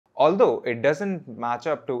Although it doesn't match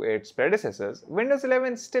up to its predecessors, Windows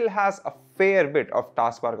 11 still has a fair bit of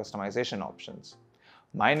taskbar customization options.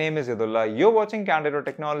 My name is Yadullah, you're watching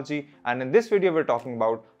Candid.Technology, and in this video we're talking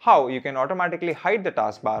about how you can automatically hide the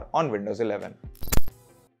taskbar on Windows 11.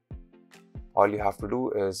 All you have to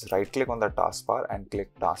do is right click on the taskbar and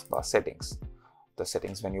click taskbar settings. The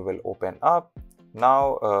settings menu will open up.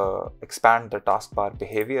 Now expand the taskbar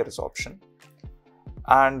behaviors option,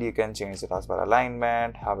 and you can change the taskbar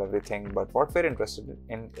alignment, have everything, but what we're interested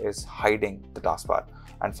in is hiding the taskbar,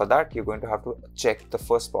 and for that you're going to have to check the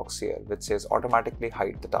first box here which says automatically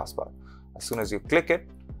hide the taskbar. As soon as you click it,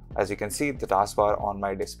 as you can see, the taskbar on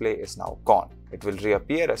my display is now gone. It will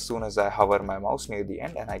reappear as soon as I hover my mouse near the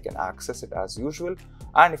end and I can access it as usual.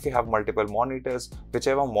 And if you have multiple monitors,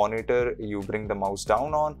 whichever monitor you bring the mouse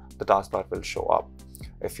down on, the taskbar will show up.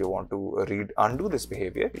 If you want to undo this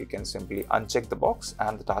behavior, you can simply uncheck the box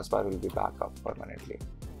and the taskbar will be back up permanently.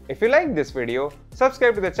 If you like this video,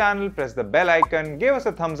 subscribe to the channel, press the bell icon, give us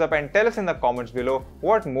a thumbs up and tell us in the comments below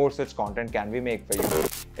what more such content can we make for you.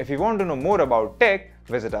 If you want to know more about tech,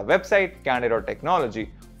 visit our website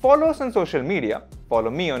Candid.Technology. Follow us on social media, follow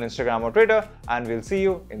me on Instagram or Twitter, and we'll see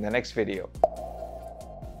you in the next video.